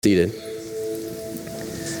Seated.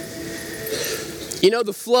 You know,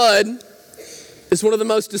 the flood is one of the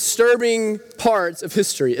most disturbing parts of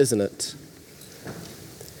history, isn't it?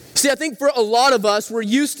 See, I think for a lot of us, we're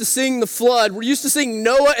used to seeing the flood. We're used to seeing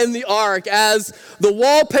Noah and the ark as the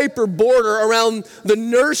wallpaper border around the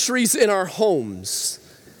nurseries in our homes.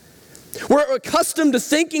 We're accustomed to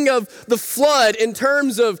thinking of the flood in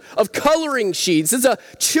terms of coloring sheets. It's a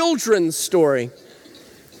children's story.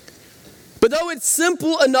 But though it's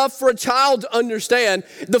simple enough for a child to understand,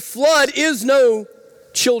 the flood is no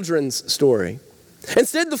children's story.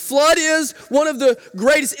 Instead, the flood is one of the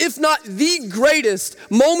greatest, if not the greatest,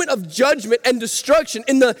 moment of judgment and destruction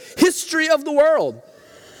in the history of the world.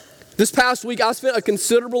 This past week, I spent a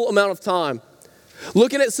considerable amount of time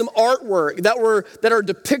looking at some artwork that are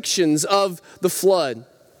depictions of the flood.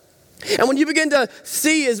 And when you begin to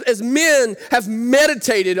see as men have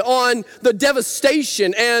meditated on the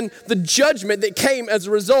devastation and the judgment that came as a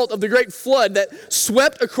result of the great flood that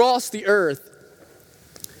swept across the earth,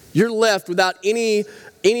 you're left without any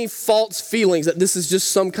false feelings that this is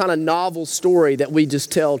just some kind of novel story that we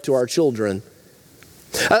just tell to our children.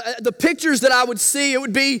 The pictures that I would see, it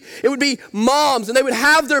would be moms, and they would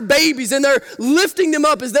have their babies, and they're lifting them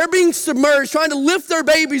up as they're being submerged, trying to lift their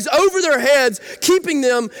babies over their heads, keeping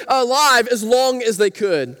them alive as long as they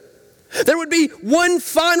could. There would be one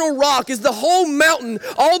final rock as the whole mountain,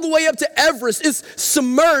 all the way up to Everest, is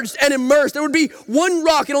submerged and immersed. There would be one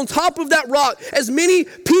rock, and on top of that rock, as many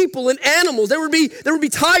people and animals. There would be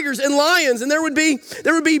tigers and lions, and there would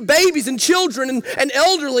be babies and children and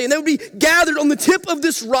elderly, and they would be gathered on the tip of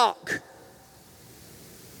this rock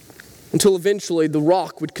until eventually the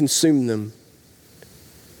rock would consume them.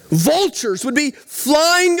 Vultures would be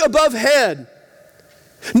flying above head.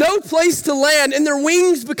 No place to land, and their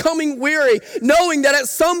wings becoming weary, knowing that at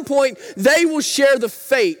some point they will share the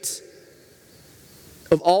fate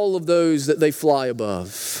of all of those that they fly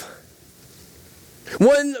above.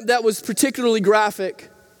 One that was particularly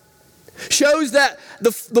graphic shows that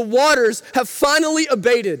the waters have finally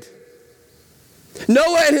abated.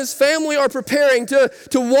 Noah and his family are preparing to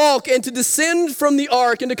walk and to descend from the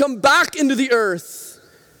ark and to come back into the earth.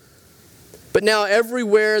 But now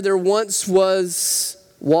everywhere there once was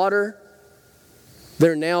water,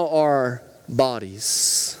 there now are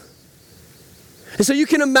bodies. And so you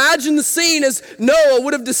can imagine the scene as Noah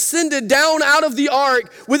would have descended down out of the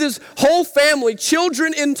ark with his whole family,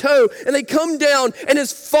 children in tow, and they come down, and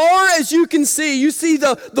as far as you can see, you see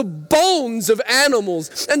the bones of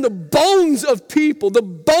animals and the bones of people, the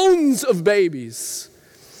bones of babies.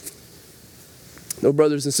 No,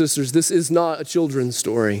 brothers and sisters, this is not a children's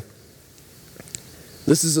story.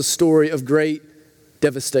 This is a story of great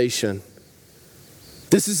devastation.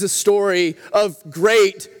 This is a story of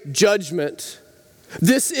great judgment.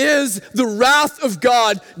 This is the wrath of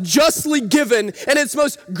God justly given in its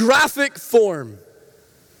most graphic form.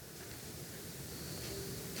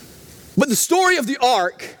 But the story of the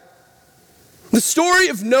ark, the story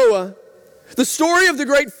of Noah, the story of the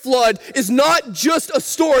great flood is not just a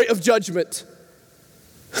story of judgment.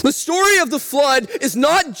 The story of the flood is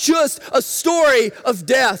not just a story of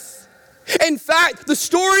death. In fact, the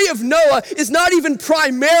story of Noah is not even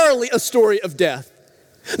primarily a story of death.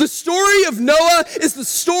 The story of Noah is the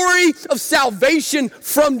story of salvation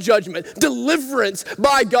from judgment, deliverance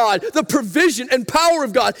by God, the provision and power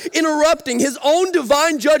of God, interrupting his own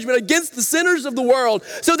divine judgment against the sinners of the world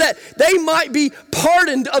so that they might be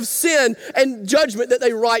pardoned of sin and judgment that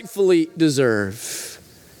they rightfully deserve.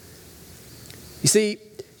 You see,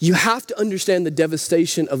 you have to understand the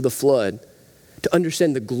devastation of the flood to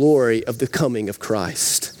understand the glory of the coming of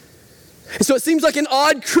Christ. And so it seems like an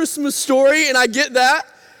odd Christmas story, and I get that.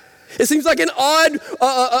 It seems like an odd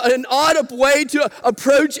way to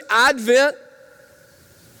approach Advent.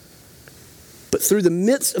 But through the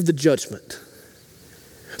midst of the judgment,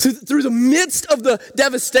 through the midst of the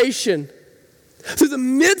devastation, through the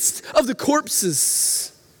midst of the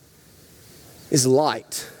corpses, is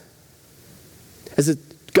light. As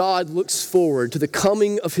God looks forward to the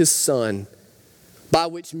coming of his Son, by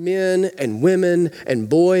which men and women and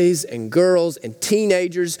boys and girls and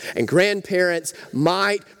teenagers and grandparents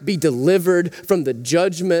might be delivered from the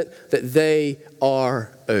judgment that they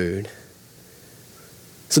are owed.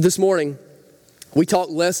 So this morning, we talk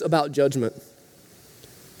less about judgment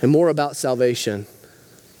and more about salvation.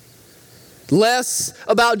 Less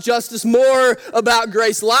about justice, more about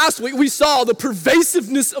grace. Last week we saw the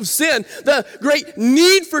pervasiveness of sin, the great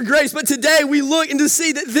need for grace. But today we look and to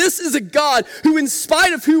see that this is a God who, in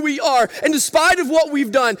spite of who we are, and despite of what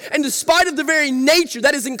we've done, and despite of the very nature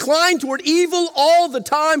that is inclined toward evil all the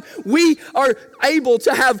time, we are able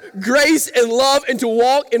to have grace and love and to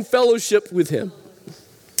walk in fellowship with him.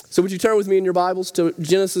 So would you turn with me in your Bibles to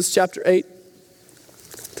Genesis chapter 8?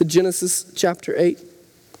 To Genesis chapter 8.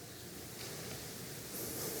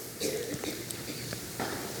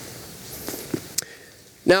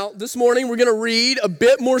 Now, this morning we're going to read a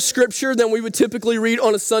bit more scripture than we would typically read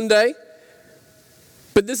on a Sunday.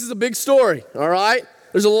 But this is a big story, all right?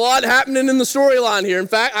 There's a lot happening in the storyline here. In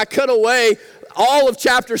fact, I cut away all of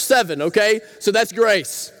chapter 7, okay? So that's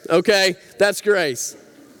grace, okay? That's grace.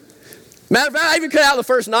 Matter of fact, I even cut out the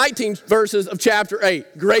first 19 verses of chapter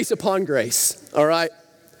 8, grace upon grace, all right?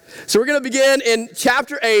 So we're going to begin in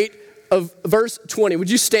chapter 8 of verse 20. Would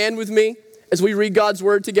you stand with me as we read God's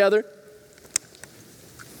word together?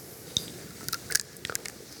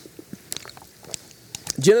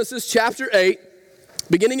 Genesis chapter 8,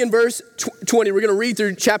 beginning in verse 20. We're going to read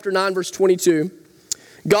through chapter 9, verse 22.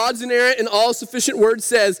 God's inerrant and all-sufficient word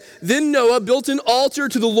says, "Then Noah built an altar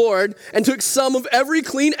to the Lord and took some of every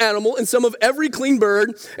clean animal and some of every clean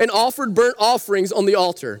bird and offered burnt offerings on the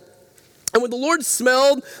altar. And when the Lord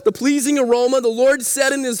smelled the pleasing aroma, the Lord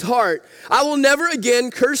said in his heart, I will never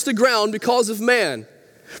again curse the ground because of man.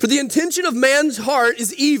 For the intention of man's heart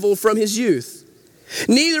is evil from his youth.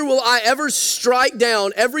 Neither will I ever strike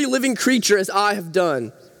down every living creature as I have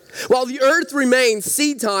done. While the earth remains,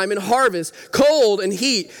 seed time and harvest, cold and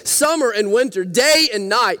heat, summer and winter, day and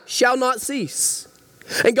night shall not cease.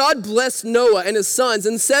 And God blessed Noah and his sons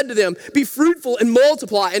and said to them, Be fruitful and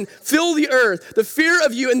multiply and fill the earth. The fear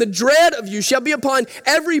of you and the dread of you shall be upon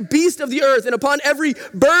every beast of the earth and upon every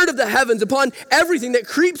bird of the heavens, upon everything that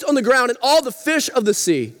creeps on the ground and all the fish of the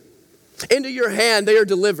sea. Into your hand they are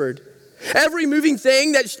delivered. Every moving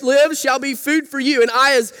thing that lives shall be food for you, and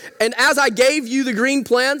as I gave you the green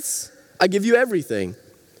plants, I give you everything.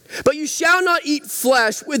 But you shall not eat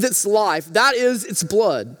flesh with its life, that is its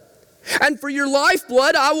blood. And for your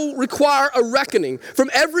lifeblood I will require a reckoning.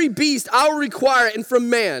 From every beast I will require it, and from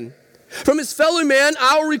man. From his fellow man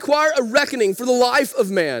I will require a reckoning for the life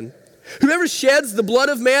of man. Whoever sheds the blood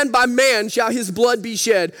of man, by man shall his blood be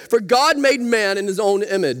shed. For God made man in his own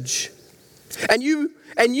image. And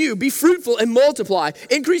you be fruitful and multiply,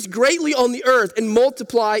 increase greatly on the earth and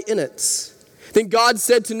multiply in it. Then God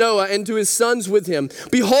said to Noah and to his sons with him,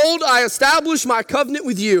 Behold, I establish my covenant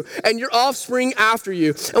with you and your offspring after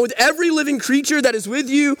you, and with every living creature that is with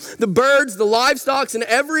you, the birds, the livestock, and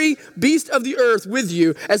every beast of the earth with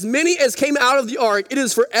you, as many as came out of the ark, it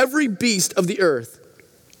is for every beast of the earth.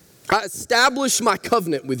 I establish my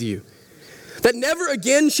covenant with you, that never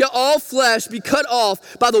again shall all flesh be cut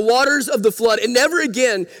off by the waters of the flood, and never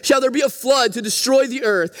again shall there be a flood to destroy the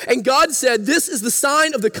earth. And God said, This is the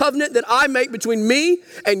sign of the covenant that I make between me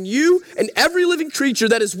and you and every living creature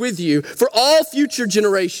that is with you for all future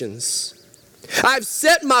generations. I have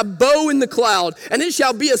set my bow in the cloud, and it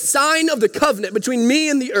shall be a sign of the covenant between me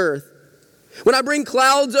and the earth. When I bring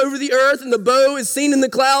clouds over the earth and the bow is seen in the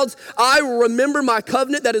clouds, I will remember my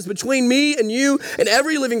covenant that is between me and you and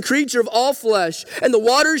every living creature of all flesh, and the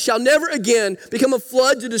waters shall never again become a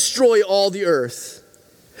flood to destroy all the earth.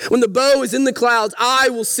 When the bow is in the clouds, I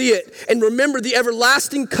will see it and remember the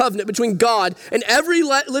everlasting covenant between God and every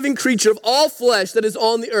living creature of all flesh that is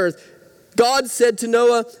on the earth. God said to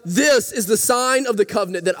Noah, This is the sign of the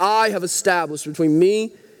covenant that I have established between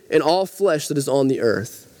me and all flesh that is on the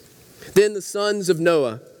earth. Then the sons of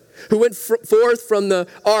Noah, who went forth from the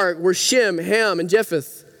ark, were Shem, Ham, and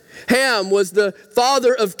Japheth. Ham was the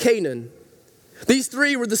father of Canaan. These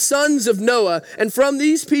three were the sons of Noah, and from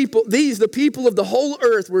the people of the whole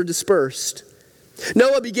earth were dispersed.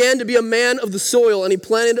 Noah began to be a man of the soil, and he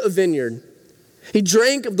planted a vineyard. He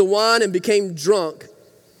drank of the wine and became drunk,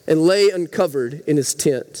 and lay uncovered in his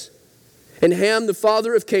tent. And Ham, the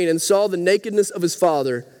father of Canaan, saw the nakedness of his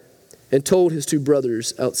father, and told his two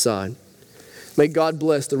brothers outside. May God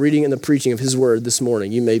bless the reading and the preaching of his word this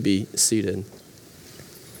morning. You may be seated.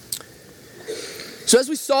 So as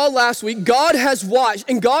we saw last week, God has watched,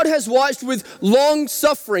 and God has watched with long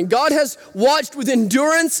suffering. God has watched with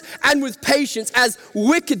endurance and with patience as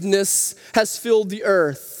wickedness has filled the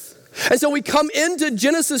earth. And so we come into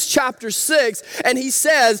Genesis chapter 6, and he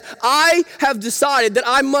says, I have decided that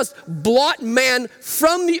I must blot man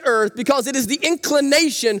from the earth because it is the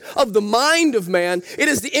inclination of the mind of man, it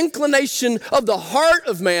is the inclination of the heart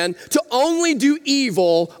of man to only do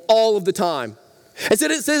evil all of the time. And so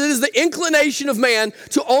it says it is the inclination of man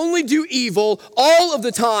to only do evil all of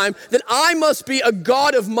the time, that I must be a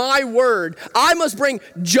God of my word. I must bring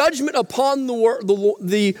judgment upon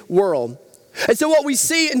the world. And so what we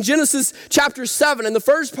see in Genesis chapter 7 and the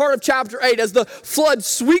first part of chapter 8 as the flood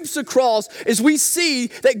sweeps across is we see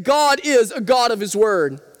that God is a God of his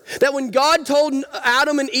word. That when God told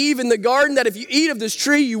Adam and Eve in the garden that if you eat of this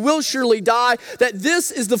tree, you will surely die, that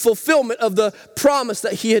this is the fulfillment of the promise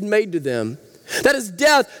that he had made to them. That as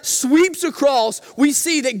death sweeps across, we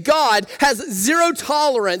see that God has zero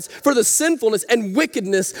tolerance for the sinfulness and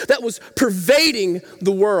wickedness that was pervading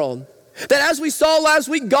the world. That as we saw last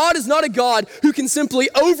week, God is not a God who can simply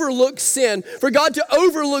overlook sin. For God to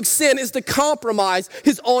overlook sin is to compromise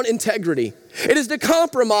his own integrity. It is to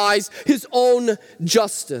compromise his own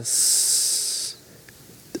justice.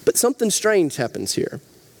 But something strange happens here.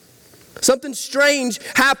 Something strange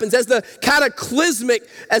happens as the cataclysmic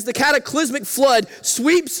flood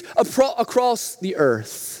sweeps across the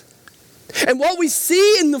earth. And what we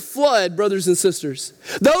see in the flood, brothers and sisters,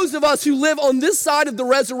 those of us who live on this side of the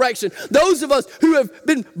resurrection, those of us who have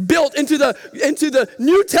been built into the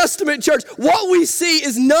New Testament church, what we see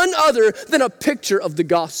is none other than a picture of the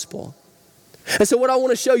gospel. And so what I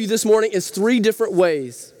want to show you this morning is 3 different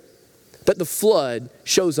ways that the flood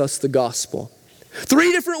shows us the gospel.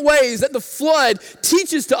 3 different ways that the flood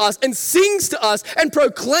teaches to us and sings to us and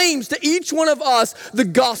proclaims to each one of us the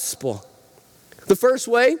gospel. The first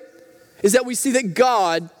way is that we see that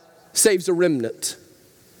God saves a remnant.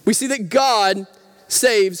 We see that God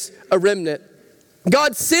saves a remnant.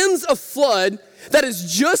 God sends a flood that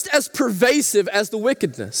is just as pervasive as the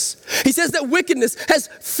wickedness. He says that wickedness has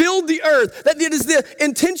filled the earth, that it is the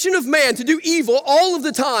intention of man to do evil all of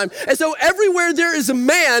the time. And so everywhere there is a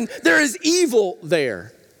man, there is evil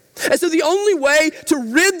there. And so the only way to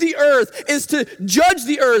rid the earth is to judge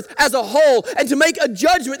the earth as a whole and to make a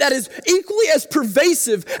judgment that is equally as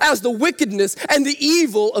pervasive as the wickedness and the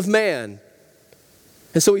evil of man.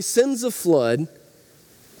 And so he sends a flood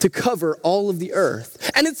to cover all of the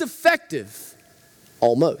earth. And it's effective.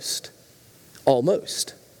 Almost.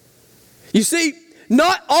 You see,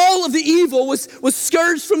 not all of the evil was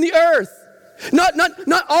scourged from the earth. Not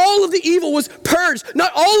all of the evil was purged.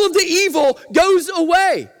 Not all of the evil goes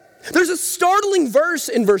away. There's a startling verse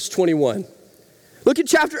in verse 21. Look at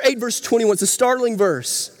chapter 8, verse 21. It's a startling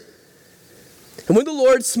verse. And when the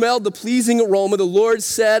Lord smelled the pleasing aroma, the Lord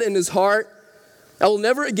said in his heart, I will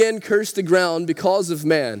never again curse the ground because of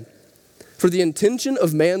man, for the intention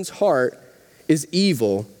of man's heart is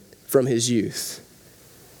evil from his youth.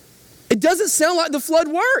 It doesn't sound like the flood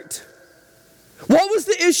worked. What was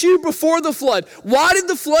the issue before the flood? Why did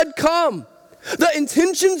the flood come? The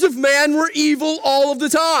intentions of man were evil all of the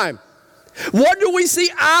time. What do we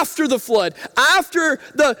see after the flood? After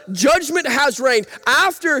the judgment has reigned,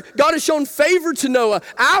 after God has shown favor to Noah,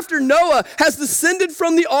 after Noah has descended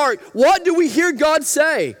from the ark, what do we hear God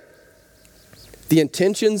say? The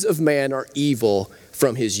intentions of man are evil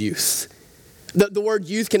from his youth. The word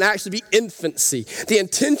youth can actually be infancy. The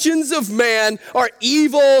intentions of man are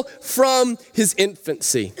evil from his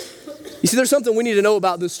infancy. You see, there's something we need to know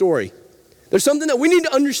about this story. There's something that we need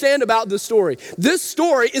to understand about this story. This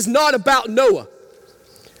story is not about Noah.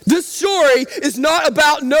 This story is not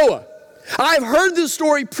about Noah. I've heard this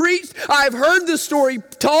story preached. I've heard this story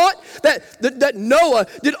taught that Noah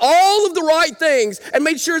did all of the right things and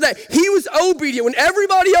made sure that he was obedient when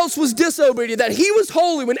everybody else was disobedient, that he was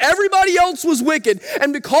holy when everybody else was wicked.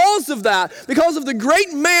 And because of that, because of the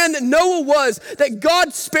great man that Noah was, that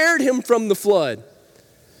God spared him from the flood.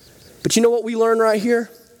 But you know what we learn right here?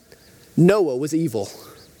 Noah was evil.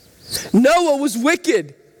 Noah was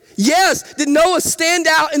wicked. Yes, did Noah stand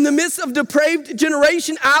out in the midst of depraved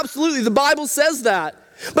generation? Absolutely, the Bible says that.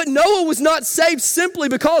 But Noah was not saved simply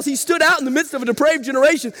because he stood out in the midst of a depraved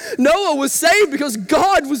generation. Noah was saved because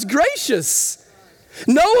God was gracious.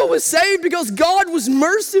 Noah was saved because God was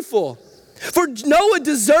merciful. For Noah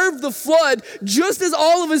deserved the flood just as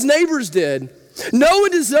all of his neighbors did. Noah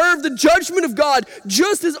deserved the judgment of God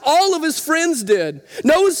just as all of his friends did.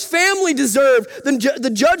 Noah's family deserved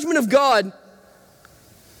the judgment of God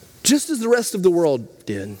just as the rest of the world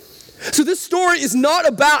did. So this story is not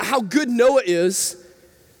about how good Noah is.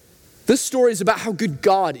 This story is about how good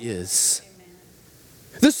God is.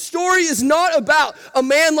 This story is not about a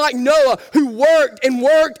man like Noah who worked and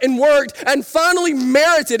worked and worked and finally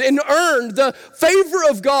merited and earned the favor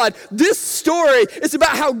of God. This story is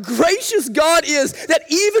about how gracious God is, that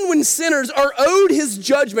even when sinners are owed his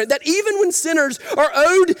judgment, that even when sinners are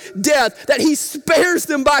owed death, that he spares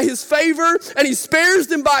them by his favor and he spares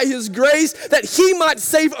them by his grace, that he might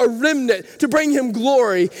save a remnant to bring him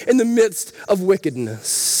glory in the midst of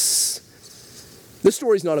wickedness. This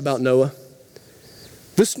story is not about Noah.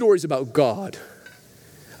 This story is about God,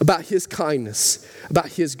 about his kindness, about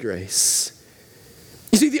his grace.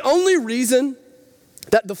 You see, the only reason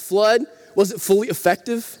that the flood wasn't fully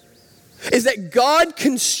effective is that God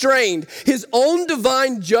constrained his own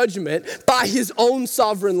divine judgment by his own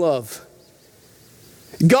sovereign love.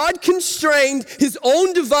 God constrained his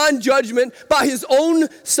own divine judgment by his own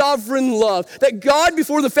sovereign love. That God,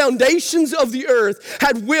 before the foundations of the earth,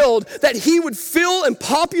 had willed that he would fill and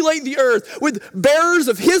populate the earth with bearers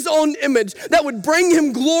of his own image that would bring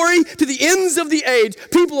him glory to the ends of the age,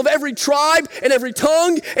 people of every tribe and every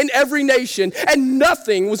tongue and every nation. And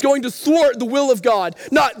nothing was going to thwart the will of God.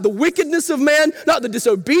 Not the wickedness of man, not the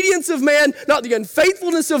disobedience of man, not the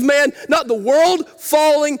unfaithfulness of man, not the world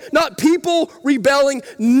falling, not people rebelling.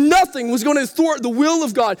 Nothing was going to thwart the will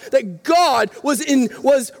of God. That God was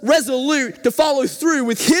resolute to follow through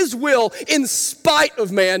with his will in spite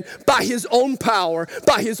of man, by his own power,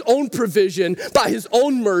 by his own provision, by his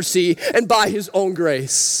own mercy, and by his own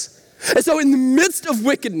grace. And so in the midst of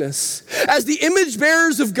wickedness, as the image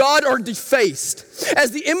bearers of God are defaced,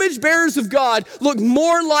 as the image bearers of God look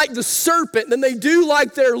more like the serpent than they do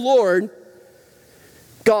like their Lord,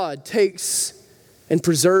 God takes and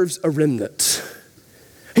preserves a remnant.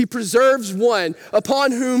 He preserves one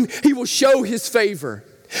upon whom he will show his favor.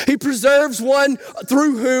 He preserves one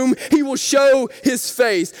through whom he will show his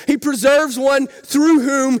face. He preserves one through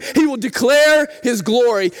whom he will declare his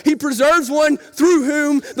glory. He preserves one through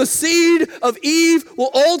whom the seed of Eve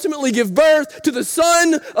will ultimately give birth to the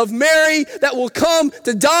son of Mary that will come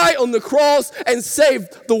to die on the cross and save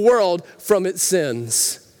the world from its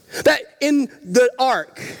sins. That in the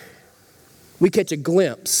ark, we catch a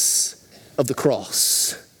glimpse of the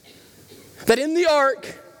cross. That in the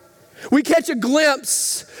ark, we catch a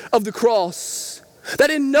glimpse of the cross. That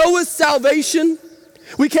in Noah's salvation,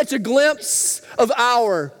 we catch a glimpse of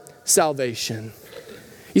our salvation.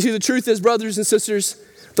 You see, the truth is, brothers and sisters,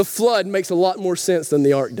 the flood makes a lot more sense than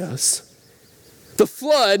the ark does. The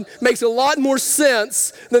flood makes a lot more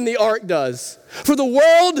sense than the ark does. For the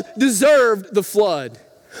world deserved the flood.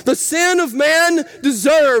 The sin of man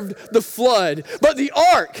deserved the flood. But the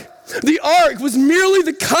ark was merely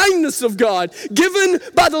the kindness of God, given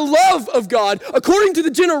by the love of God, according to the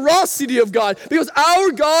generosity of God, because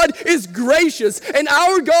our God is gracious, and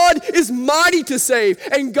our God is mighty to save,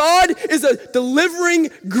 and God is a delivering,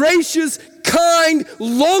 gracious, kind,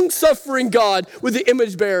 long-suffering God with the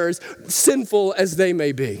image bearers, sinful as they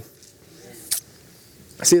may be.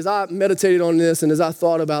 See, as I meditated on this and as I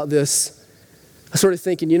thought about this, I started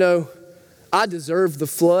thinking, I deserved the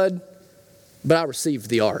flood, but I received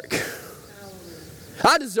the ark.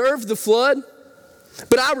 I deserved the flood,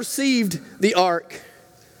 but I received the ark.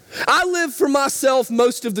 I live for myself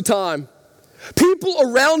most of the time. People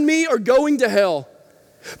around me are going to hell.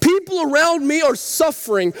 People around me are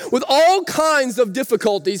suffering with all kinds of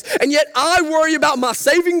difficulties, and yet I worry about my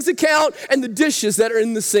savings account and the dishes that are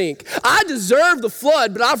in the sink. I deserve the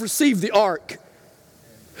flood, but I've received the ark.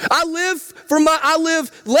 I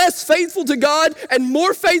live less faithful to God and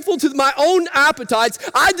more faithful to my own appetites.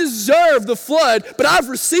 I deserve the flood, but I've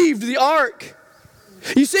received the ark.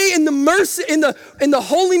 You see, in the mercy, in the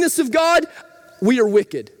holiness of God, we are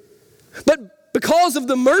wicked. But because of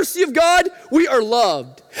the mercy of God, we are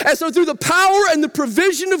loved. And so through the power and the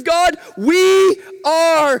provision of God, we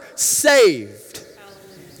are saved.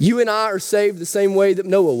 You and I are saved the same way that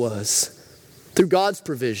Noah was, through God's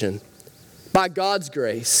provision, by God's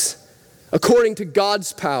grace, according to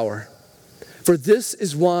God's power. For this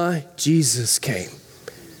is why Jesus came.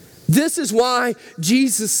 This is why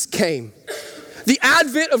Jesus came. The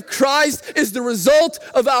advent of Christ is the result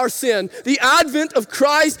of our sin. The advent of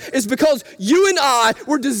Christ is because you and I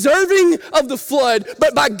were deserving of the flood,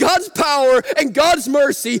 but by God's power and God's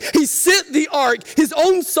mercy, he sent the ark, his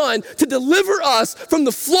own son, to deliver us from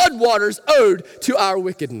the flood waters owed to our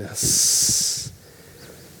wickedness.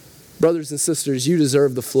 Brothers and sisters, you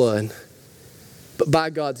deserve the flood, but by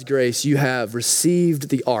God's grace, you have received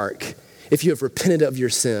the ark if you have repented of your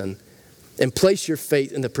sin and placed your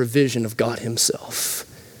faith in the provision of God himself.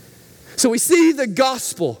 So we see the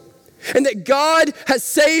gospel and that God has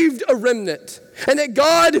saved a remnant. And that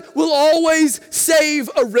God will always save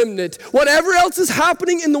a remnant. Whatever else is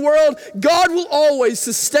happening in the world, God will always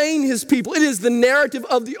sustain his people. It is the narrative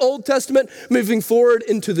of the Old Testament moving forward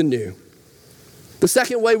into the New. The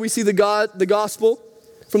second way we see the gospel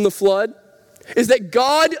from the flood is that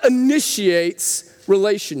God initiates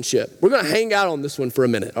relationship. We're going to hang out on this one for a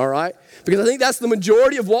minute, all right? Because I think that's the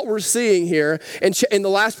majority of what we're seeing here in the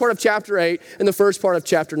last part of chapter 8 and the first part of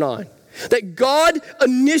chapter 9. That God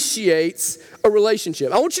initiates a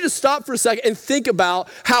relationship. I want you to stop for a second and think about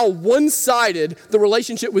how one-sided the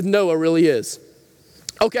relationship with Noah really is.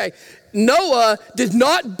 Okay, Noah did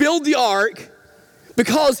not build the ark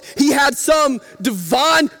because he had some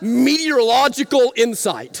divine meteorological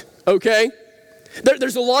insight, okay?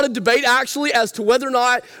 There's a lot of debate actually as to whether or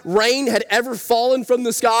not rain had ever fallen from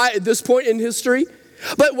the sky at this point in history.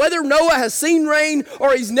 But whether Noah has seen rain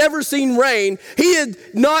or he's never seen rain, he had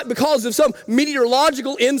not because of some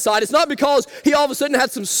meteorological insight. It's not because he all of a sudden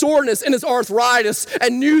had some soreness in his arthritis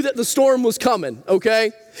and knew that the storm was coming,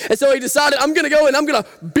 okay? And so he decided, I'm going to go and I'm going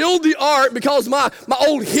to build the ark because my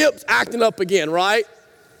old hip's acting up again, right?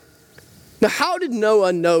 Now, how did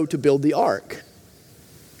Noah know to build the ark?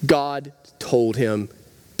 God told him,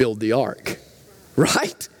 build the ark,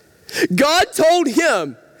 right? God told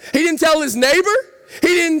him. He didn't tell his neighbor. He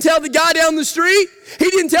didn't tell the guy down the street. He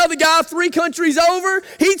didn't tell the guy 3 countries over.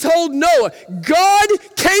 He told Noah. God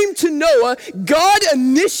came to Noah. God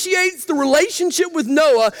initiates the relationship with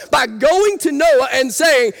Noah by going to Noah and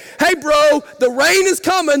saying, hey bro, the rain is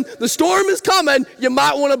coming. The storm is coming. You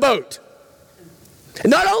might want a boat. And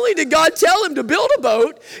not only did God tell him to build a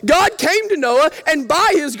boat, God came to Noah and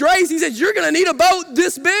by his grace, he said, you're going to need a boat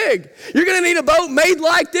this big. You're going to need a boat made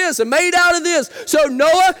like this and made out of this. So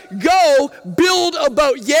Noah, go build a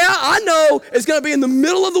boat. Yeah, I know it's going to be in the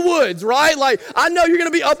middle of the woods, right? Like, I know you're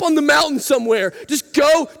going to be up on the mountain somewhere. Just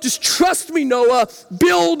go, just trust me, Noah,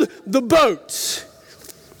 build the boat.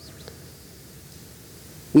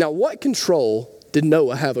 Now, what control did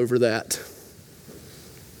Noah have over that?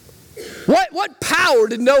 What power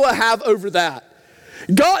did Noah have over that?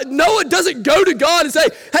 Noah doesn't go to God and say,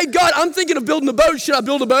 hey, God, I'm thinking of building a boat. Should I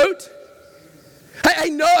build a boat? Hey,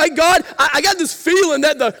 God, I got this feeling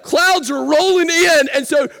that the clouds are rolling in, and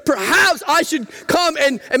so perhaps I should come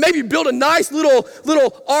and maybe build a nice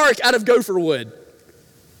little ark out of gopher wood.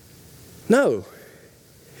 No.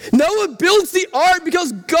 Noah builds the ark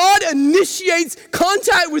because God initiates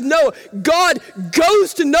contact with Noah. God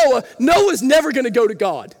goes to Noah. Noah's never going to go to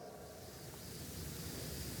God.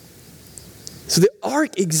 So the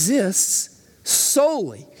ark exists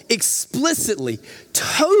solely, explicitly,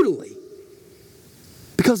 totally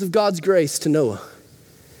because of God's grace to Noah.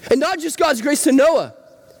 And not just God's grace to Noah,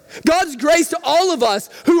 God's grace to all of us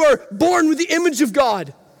who are born with the image of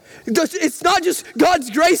God. It's not just God's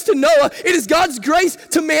grace to Noah, it is God's grace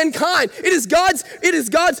to mankind. It is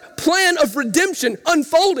God's plan of redemption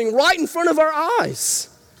unfolding right in front of our eyes.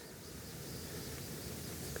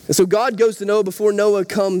 And so God goes to Noah before Noah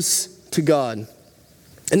comes to God.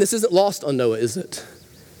 And this isn't lost on Noah, is it?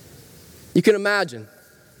 You can imagine.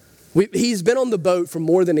 He's been on the boat for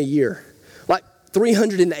more than a year, like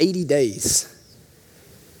 380 days.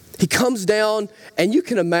 He comes down, and you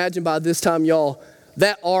can imagine by this time, y'all,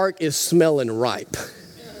 that ark is smelling ripe.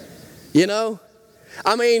 You know?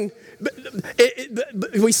 I mean,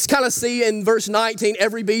 we kind of see in verse 19,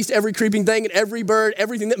 every beast, every creeping thing, and every bird,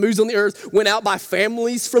 everything that moves on the earth went out by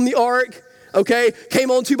families from the ark. Okay,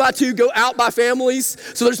 came on 2 by 2, go out by families.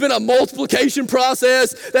 So there's been a multiplication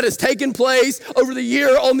process that has taken place over the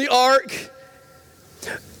year on the ark.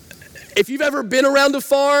 If you've ever been around a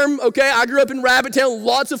farm, okay, I grew up in Rabbit Town,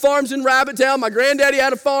 lots of farms in Rabbit Town. My granddaddy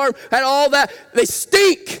had a farm, had all that. They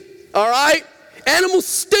stink, all right? Animals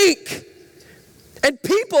stink. And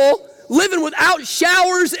people living without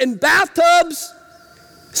showers and bathtubs.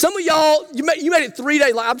 Some of y'all, you made it 3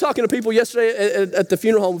 days. Like, I'm talking to people yesterday at the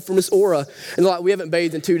funeral home for Miss Aura, and they're like, we haven't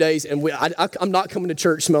bathed in 2 days, and I'm not coming to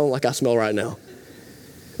church smelling like I smell right now.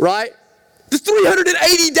 Right? It's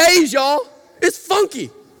 380 days, y'all. It's funky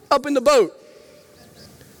up in the boat.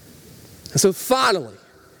 And so finally,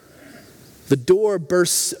 the door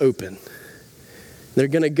bursts open. They're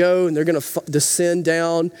going to go and they're going to descend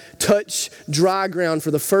down, touch dry ground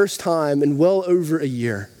for the first time in well over a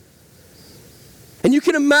year. And you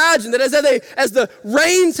can imagine that as the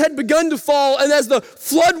rains had begun to fall and as the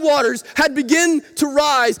floodwaters had begun to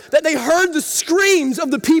rise, that they heard the screams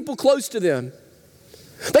of the people close to them.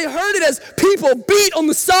 They heard it as people beat on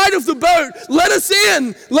the side of the boat, let us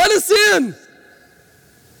in, let us in.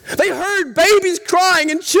 They heard babies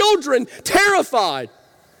crying and children terrified.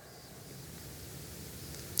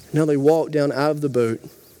 Now they walk down out of the boat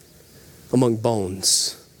among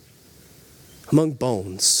bones. Among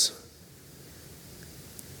bones.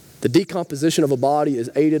 The decomposition of a body is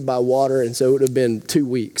aided by water, and so it would have been 2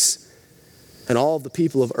 weeks. And all of the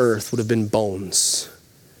people of earth would have been bones.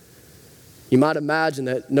 You might imagine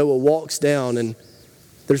that Noah walks down and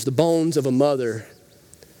there's the bones of a mother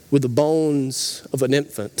with the bones of an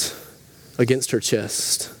infant against her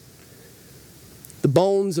chest. The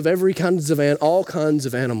bones of all kinds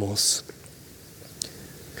of animals.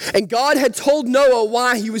 And God had told Noah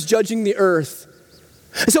why he was judging the earth.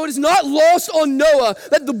 And so it is not lost on Noah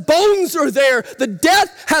that the bones are there, the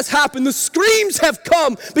death has happened, the screams have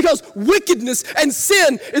come because wickedness and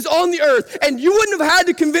sin is on the earth. And you wouldn't have had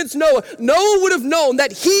to convince Noah. Noah would have known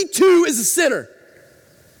that he too is a sinner.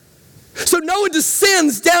 So Noah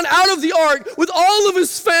descends down out of the ark with all of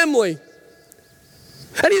his family.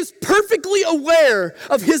 And he is perfectly aware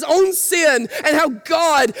of his own sin and how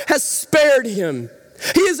God has spared him.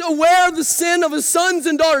 He is aware of the sin of his sons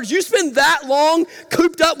and daughters. You spend that long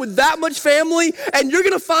cooped up with that much family, and you're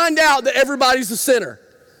going to find out that everybody's a sinner.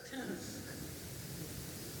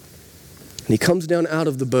 And he comes down out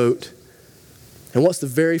of the boat, and what's the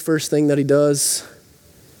very first thing that he does?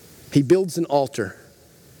 He builds an altar.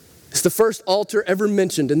 It's the first altar ever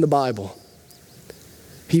mentioned in the Bible.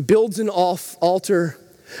 He builds an altar,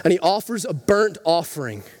 and he offers a burnt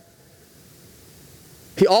offering.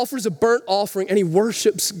 He offers a burnt offering and he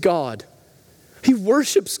worships God. He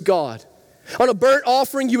worships God. On a burnt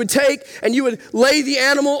offering, you would take and you would lay the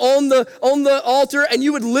animal on the altar and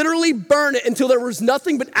you would literally burn it until there was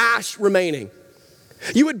nothing but ash remaining.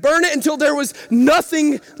 You would burn it until there was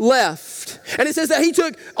nothing left. And it says that he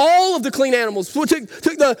took all of the clean animals, took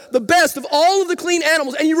the best of all of the clean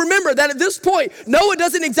animals. And you remember that at this point, Noah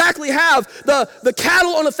doesn't exactly have the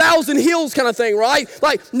cattle on 1,000 hills kind of thing, right?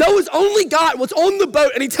 Like Noah's only got what's on the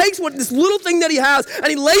boat, and he takes this little thing that he has and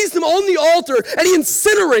he lays them on the altar and he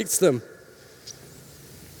incinerates them.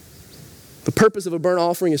 The purpose of a burnt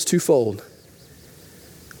offering is twofold.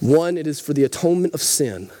 One, it is for the atonement of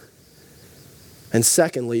sin. And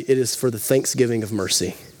secondly, it is for the thanksgiving of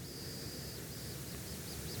mercy.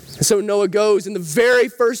 And so Noah goes, and the very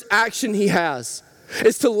first action he has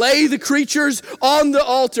is to lay the creatures on the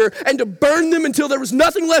altar and to burn them until there was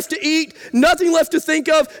nothing left to eat, nothing left to think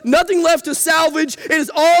of, nothing left to salvage. It is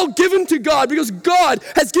all given to God because God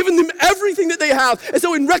has given them everything that they have. And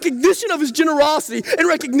so in recognition of his generosity, in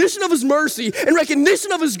recognition of his mercy, in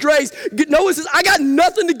recognition of his grace, Noah says, I got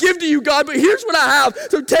nothing to give to you, God, but here's what I have.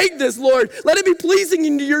 So take this, Lord. Let it be pleasing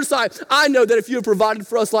into your sight. I know that if you have provided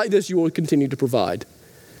for us like this, you will continue to provide.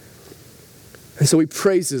 And so he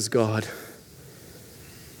praises God.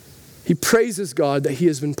 He praises God that he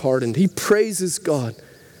has been pardoned. He praises God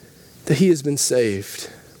that he has been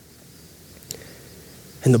saved.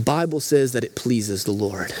 And the Bible says that it pleases the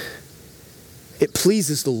Lord. It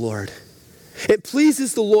pleases the Lord. It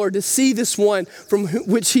pleases the Lord to see this one from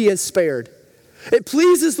which he has spared. It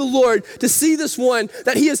pleases the Lord to see this one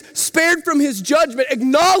that he has spared from his judgment,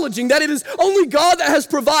 acknowledging that it is only God that has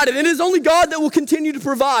provided. It is only God that will continue to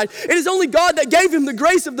provide. It is only God that gave him the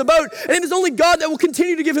grace of the boat. And it is only God that will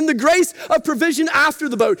continue to give him the grace of provision after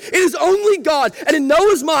the boat. It is only God. And in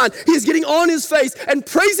Noah's mind, he is getting on his face and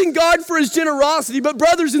praising God for his generosity. But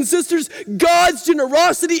brothers and sisters, God's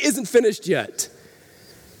generosity isn't finished yet.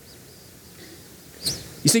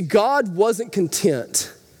 You see, God wasn't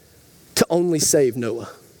content to only save Noah.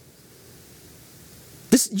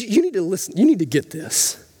 You need to listen. You need to get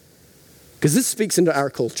this, because this speaks into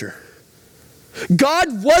our culture.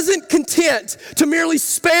 God wasn't content to merely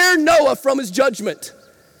spare Noah from his judgment.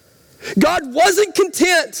 God wasn't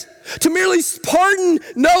content to merely pardon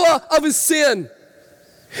Noah of his sin.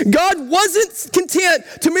 God wasn't content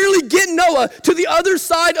to merely get Noah to the other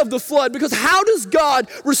side of the flood, because how does God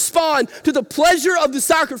respond to the pleasure of the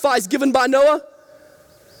sacrifice given by Noah?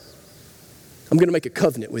 I'm going to make a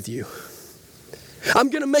covenant with you. I'm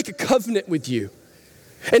going to make a covenant with you.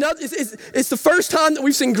 And it's the first time that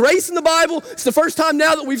we've seen grace in the Bible. It's the first time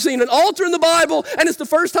now that we've seen an altar in the Bible. And it's the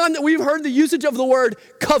first time that we've heard the usage of the word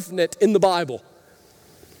covenant in the Bible.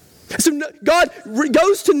 So God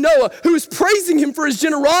goes to Noah, who is praising him for his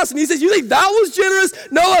generosity. He says, you think that was generous?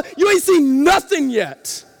 Noah, you ain't seen nothing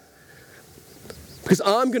yet. Because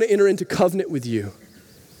I'm going to enter into covenant with you.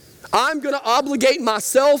 I'm going to obligate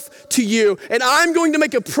myself to you, and I'm going to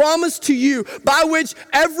make a promise to you by which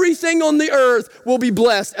everything on the earth will be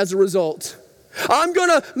blessed as a result. I'm going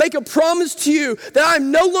to make a promise to you that I'm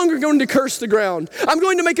no longer going to curse the ground. I'm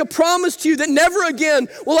going to make a promise to you that never again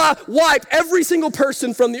will I wipe every single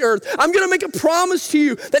person from the earth. I'm going to make a promise to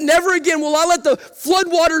you that never again will I let the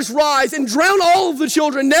floodwaters rise and drown all of the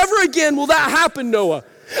children. Never again will that happen, Noah.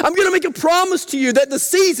 I'm going to make a promise to you that the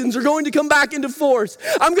seasons are going to come back into force.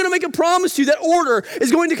 I'm going to make a promise to you that order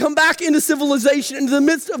is going to come back into civilization, into the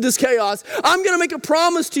midst of this chaos. I'm going to make a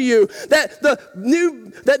promise to you that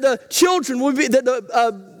the children will be, that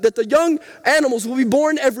the young animals will be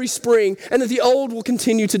born every spring, and that the old will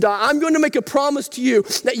continue to die. I'm going to make a promise to you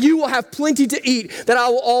that you will have plenty to eat, that I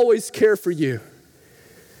will always care for you.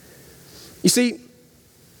 You see,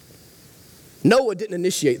 Noah didn't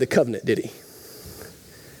initiate the covenant, did he?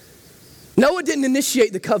 Noah didn't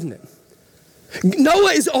initiate the covenant.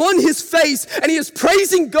 Noah is on his face and he is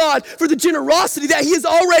praising God for the generosity that he has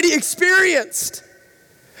already experienced.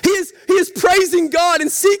 He is praising God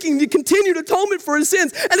and seeking the continued atonement for his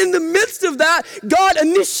sins. And in the midst of that, God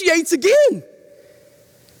initiates again.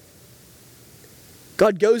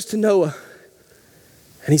 God goes to Noah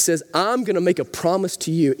and he says, I'm going to make a promise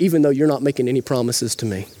to you even though you're not making any promises to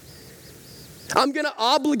me. I'm going to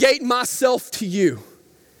obligate myself to you.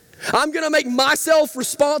 I'm going to make myself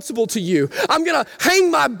responsible to you. I'm going to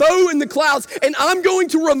hang my bow in the clouds, and I'm going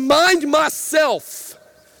to remind myself.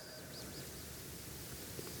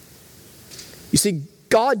 You see,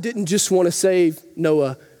 God didn't just want to save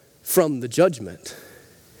Noah from the judgment.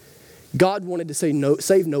 God wanted to save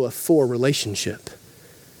Noah for a relationship.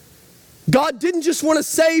 God didn't just want to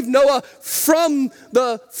save Noah from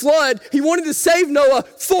the flood. He wanted to save Noah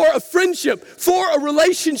for a friendship, for a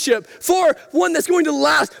relationship, for one that's going to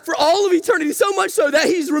last for all of eternity. So much so that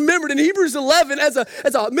he's remembered in Hebrews 11 as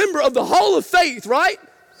a member of the Hall of Faith, right?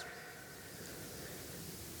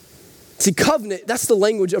 See, covenant, that's the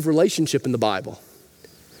language of relationship in the Bible.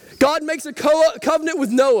 God makes a covenant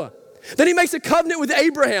with Noah. Then he makes a covenant with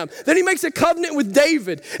Abraham. Then he makes a covenant with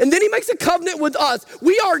David. And then he makes a covenant with us.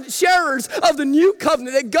 We are sharers of the new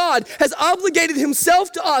covenant that God has obligated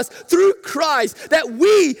himself to us through Christ, that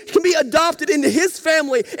we can be adopted into his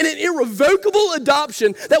family in an irrevocable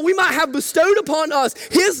adoption, that we might have bestowed upon us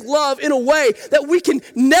his love in a way that we can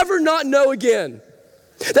never not know again.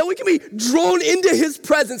 That we can be drawn into his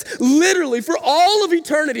presence, literally for all of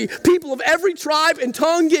eternity. People of every tribe and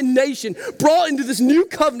tongue and nation brought into this new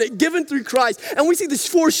covenant given through Christ. And we see this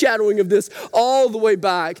foreshadowing of this all the way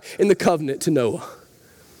back in the covenant to Noah.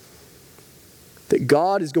 That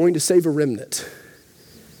God is going to save a remnant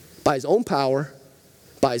by his own power,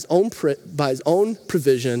 by his own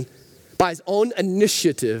provision, by his own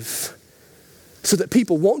initiative, so that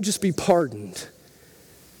people won't just be pardoned,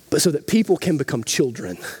 but so that people can become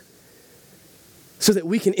children, so that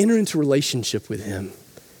we can enter into relationship with him.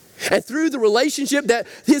 And through the relationship that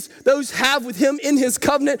those have with him in his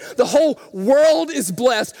covenant, the whole world is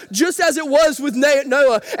blessed, just as it was with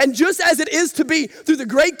Noah, and just as it is to be through the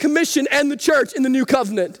Great Commission and the church in the new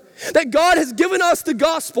covenant. That God has given us the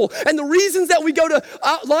gospel, and the reasons that we go to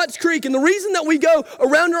Lot's Creek, and the reason that we go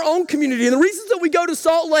around our own community, and the reasons that we go to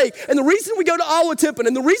Salt Lake, and the reason we go to Awatimpin,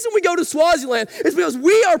 and the reason we go to Swaziland is because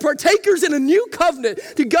we are partakers in a new covenant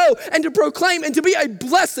to go and to proclaim and to be a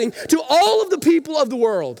blessing to all of the people of the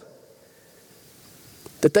world,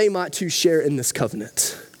 that they might too share in this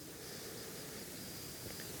covenant.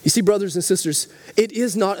 You see, brothers and sisters, it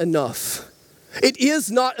is not enough. It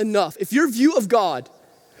is not enough. If your view of God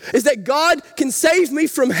is that God can save me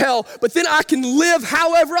from hell, but then I can live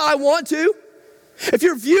however I want to. If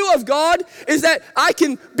your view of God is that I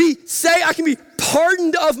can be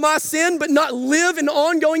pardoned of my sin, but not live in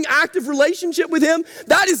ongoing active relationship with him,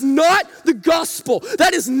 that is not the gospel.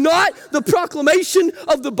 That is not the proclamation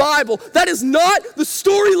of the Bible. That is not the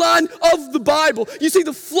storyline of the Bible. You see,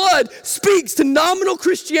 the flood speaks to nominal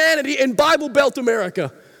Christianity in Bible Belt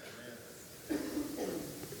America.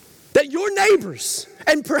 That your neighbors,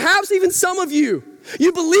 and perhaps even some of you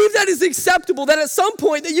believe that is acceptable, that at some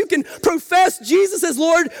point that you can profess Jesus as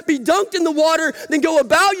Lord, be dunked in the water, then go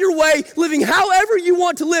about your way, living however you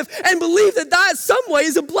want to live, and believe that in some way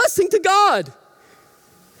is a blessing to God.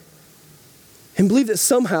 And believe that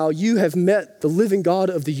somehow you have met the living God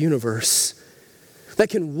of the universe that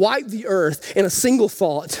can wipe the earth in a single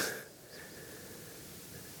thought.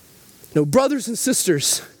 No, brothers and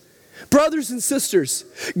sisters,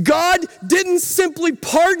 God didn't simply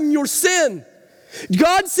pardon your sin.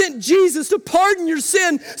 God sent Jesus to pardon your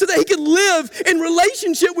sin so that he could live in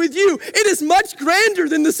relationship with you. It is much grander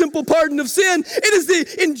than the simple pardon of sin. It is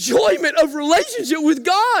the enjoyment of relationship with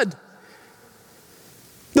God.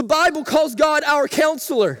 The Bible calls God our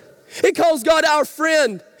counselor. It calls God our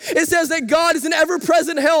friend. It says that God is an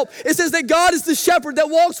ever-present help. It says that God is the shepherd that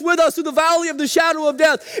walks with us through the valley of the shadow of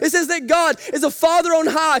death. It says that God is a father on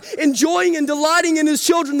high, enjoying and delighting in his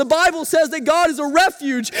children. The Bible says that God is a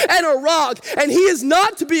refuge and a rock, and he is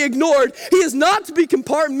not to be ignored. He is not to be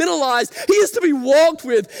compartmentalized. He is to be walked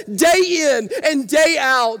with day in and day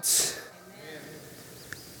out.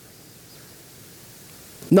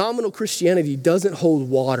 Nominal Christianity doesn't hold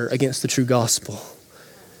water against the true gospel.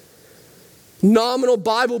 Nominal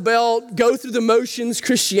Bible Belt, go through the motions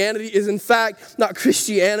Christianity is in fact not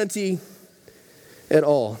Christianity at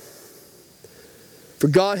all. For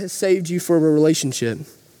God has saved you for a relationship.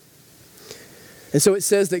 And so it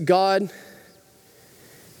says that God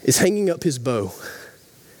is hanging up his bow.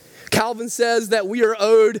 Calvin says that we are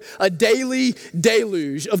owed a daily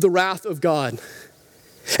deluge of the wrath of God.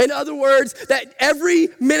 In other words, that every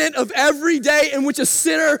minute of every day in which a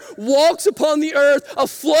sinner walks upon the earth, a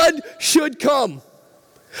flood should come.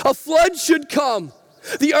 A flood should come.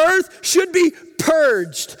 The earth should be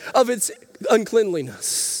purged of its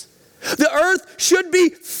uncleanliness. The earth should be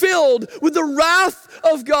filled with the wrath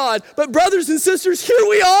of God. But brothers and sisters, here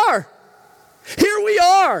we are. Here we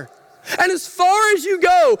are. And as far as you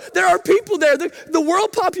go, there are people there. The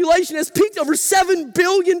world population has peaked over 7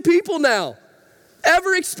 billion people now.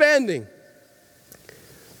 Ever expanding.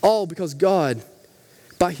 All because God,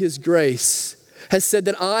 by his grace, has said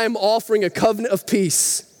that I'm offering a covenant of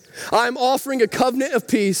peace. I'm offering a covenant of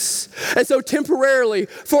peace. And so temporarily,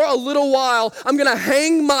 for a little while, I'm going to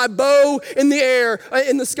hang my bow in the air,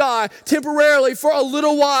 in the sky. Temporarily, for a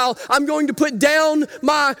little while, I'm going to put down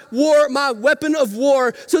my weapon of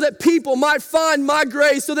war, so that people might find my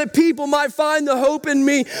grace, so that people might find the hope in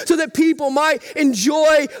me, so that people might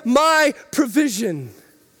enjoy my provision.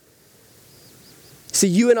 See,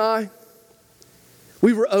 you and I,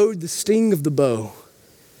 we were owed the sting of the bow,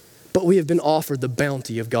 but we have been offered the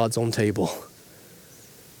bounty of God's own table.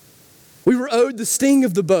 We were owed the sting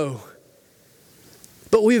of the bow,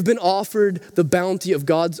 but we have been offered the bounty of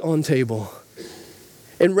God's own table.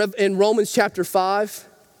 In Romans chapter 5,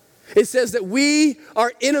 it says that we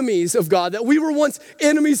are enemies of God, that we were once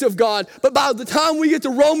enemies of God, but by the time we get to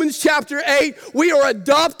Romans chapter 8, we are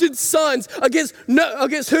adopted sons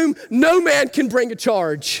against whom no man can bring a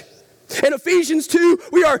charge. In Ephesians 2,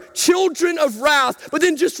 we are children of wrath. But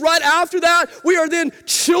then just right after that, we are then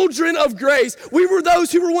children of grace. We were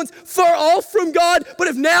those who were once far off from God, but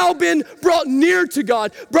have now been brought near to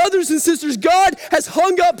God. Brothers and sisters, God has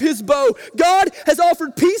hung up his bow. God has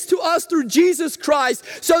offered peace to us through Jesus Christ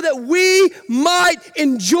so that we might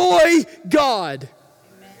enjoy God.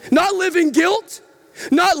 Amen. Not live in guilt.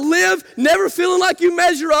 Not live never feeling like you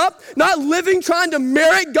measure up. Not living trying to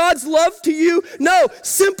merit God's love to you. No,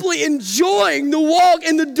 simply enjoying the walk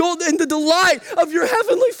and the delight of your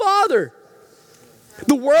heavenly Father.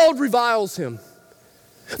 The world reviles him.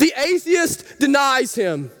 The atheist denies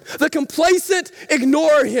him. The complacent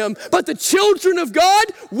ignore him. But the children of God,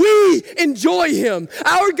 we enjoy him.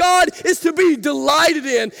 Our God is to be delighted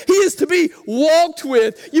in. He is to be walked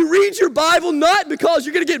with. You read your Bible not because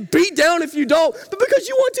you're going to get beat down if you don't, but because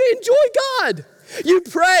you want to enjoy God. You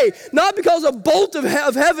pray not because a bolt of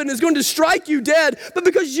heaven is going to strike you dead, but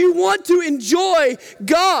because you want to enjoy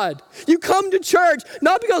God. You come to church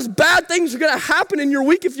not because bad things are going to happen in your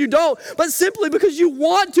week if you don't, but simply because you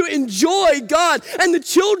want to enjoy God. And the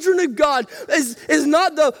children of God is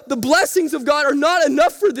not the blessings of God are not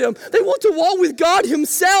enough for them. They want to walk with God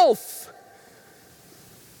himself.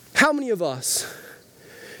 How many of us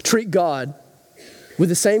treat God with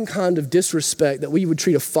the same kind of disrespect that we would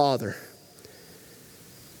treat a father?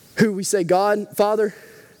 Who we say, God, Father,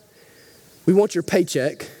 we want your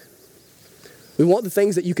paycheck. We want the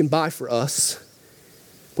things that you can buy for us.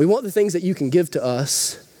 We want the things that you can give to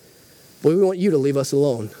us. But we want you to leave us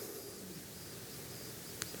alone.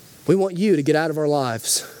 We want you to get out of our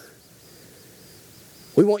lives.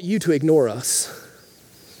 We want you to ignore us.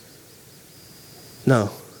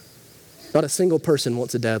 No, not a single person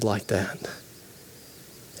wants a dad like that.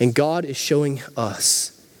 And God is showing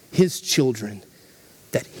us, his children,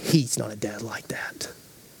 that he's not a dad like that.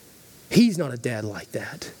 He's not a dad like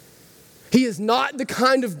that. He is not the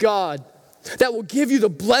kind of God that will give you the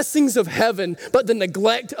blessings of heaven, but the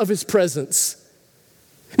neglect of his presence.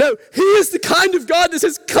 No, he is the kind of God that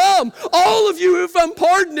says, come, all of you who have found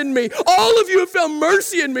pardon in me, all of you who have found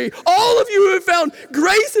mercy in me, all of you who have found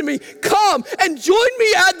grace in me, come and join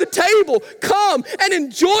me at the table. Come and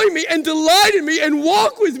enjoy me and delight in me and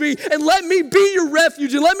walk with me and let me be your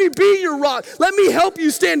refuge and let me be your rock. Let me help you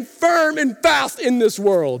stand firm and fast in this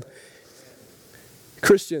world.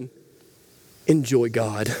 Christian, enjoy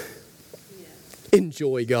God.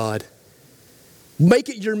 Enjoy God. Make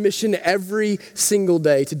it your mission every single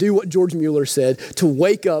day to do what George Mueller said, to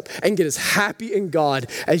wake up and get as happy in God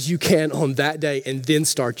as you can on that day and then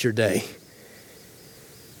start your day.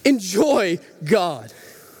 Enjoy God.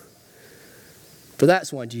 For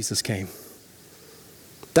that's why Jesus came.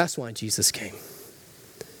 That's why Jesus came.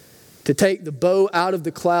 To take the bow out of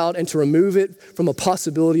the cloud and to remove it from a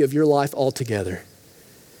possibility of your life altogether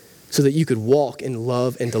so that you could walk in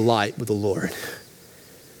love and delight with the Lord.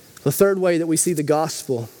 The third way that we see the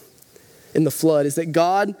gospel in the flood is that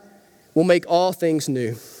God will make all things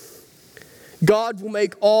new. God will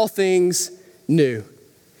make all things new.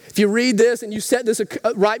 If you read this and you set this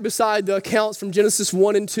right beside the accounts from Genesis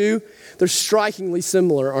 1 and 2, they're strikingly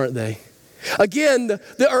similar, aren't they? Again,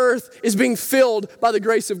 the earth is being filled by the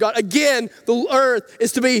grace of God. Again, the earth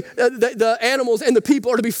is to be, the animals and the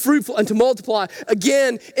people are to be fruitful and to multiply.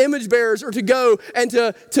 Again, image bearers are to go and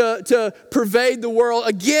to pervade the world.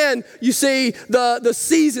 Again, you see the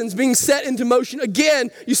seasons being set into motion. Again,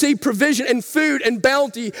 you see provision and food and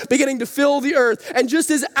bounty beginning to fill the earth. And just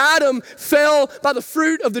as Adam fell by the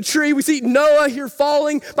fruit of the tree, we see Noah here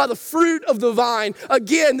falling by the fruit of the vine.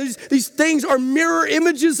 Again, these things are mirror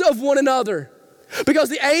images of one another. Because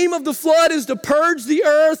the aim of the flood is to purge the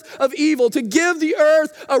earth of evil, to give the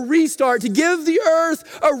earth a restart, to give the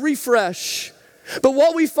earth a refresh. But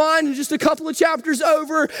what we find in just a couple of chapters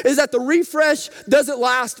over is that the refresh doesn't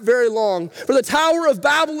last very long. For the Tower of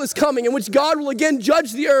Babel is coming, in which God will again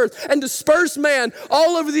judge the earth and disperse man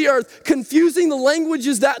all over the earth, confusing the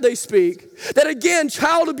languages that they speak. That again,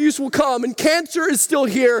 child abuse will come, and cancer is still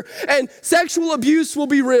here, and sexual abuse will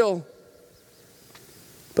be real.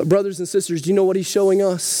 But brothers and sisters, do you know what he's showing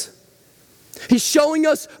us? He's showing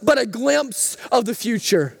us but a glimpse of the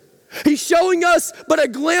future. He's showing us but a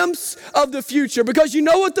glimpse of the future. Because you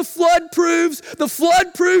know what the flood proves? The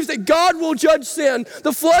flood proves that God will judge sin.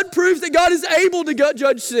 The flood proves that God is able to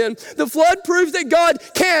judge sin. The flood proves that God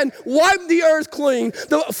can wipe the earth clean.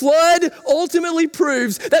 The flood ultimately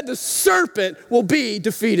proves that the serpent will be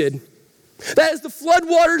defeated. That as the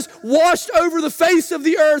floodwaters washed over the face of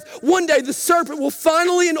the earth, one day the serpent will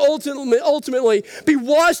finally and ultimately be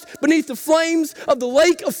washed beneath the flames of the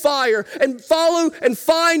lake of fire and follow and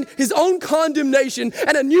find his own condemnation,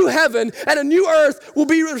 and a new heaven and a new earth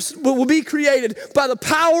will be created by the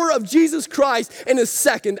power of Jesus Christ in his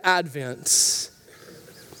second advent.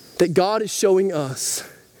 That God is showing us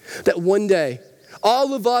that one day,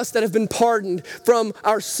 all of us that have been pardoned from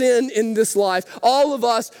our sin in this life, all of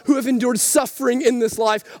us who have endured suffering in this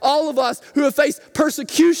life, all of us who have faced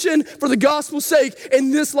persecution for the gospel's sake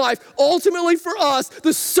in this life, ultimately for us,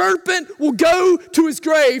 the serpent will go to his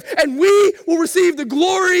grave and we will receive the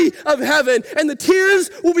glory of heaven, and the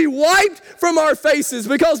tears will be wiped from our faces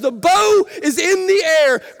because the bow is in the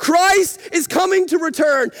air. Christ is coming to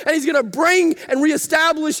return, and he's going to bring and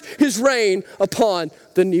reestablish his reign upon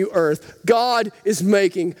the new earth. God is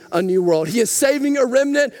making a new world. He is saving a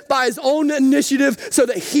remnant by his own initiative so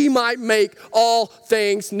that he might make all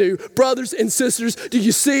things new. Brothers and sisters, do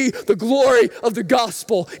you see the glory of the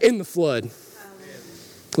gospel in the flood?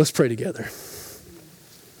 Let's pray together.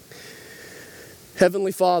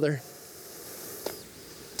 Heavenly Father,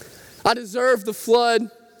 I deserve the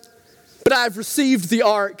flood, but I've received the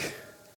ark.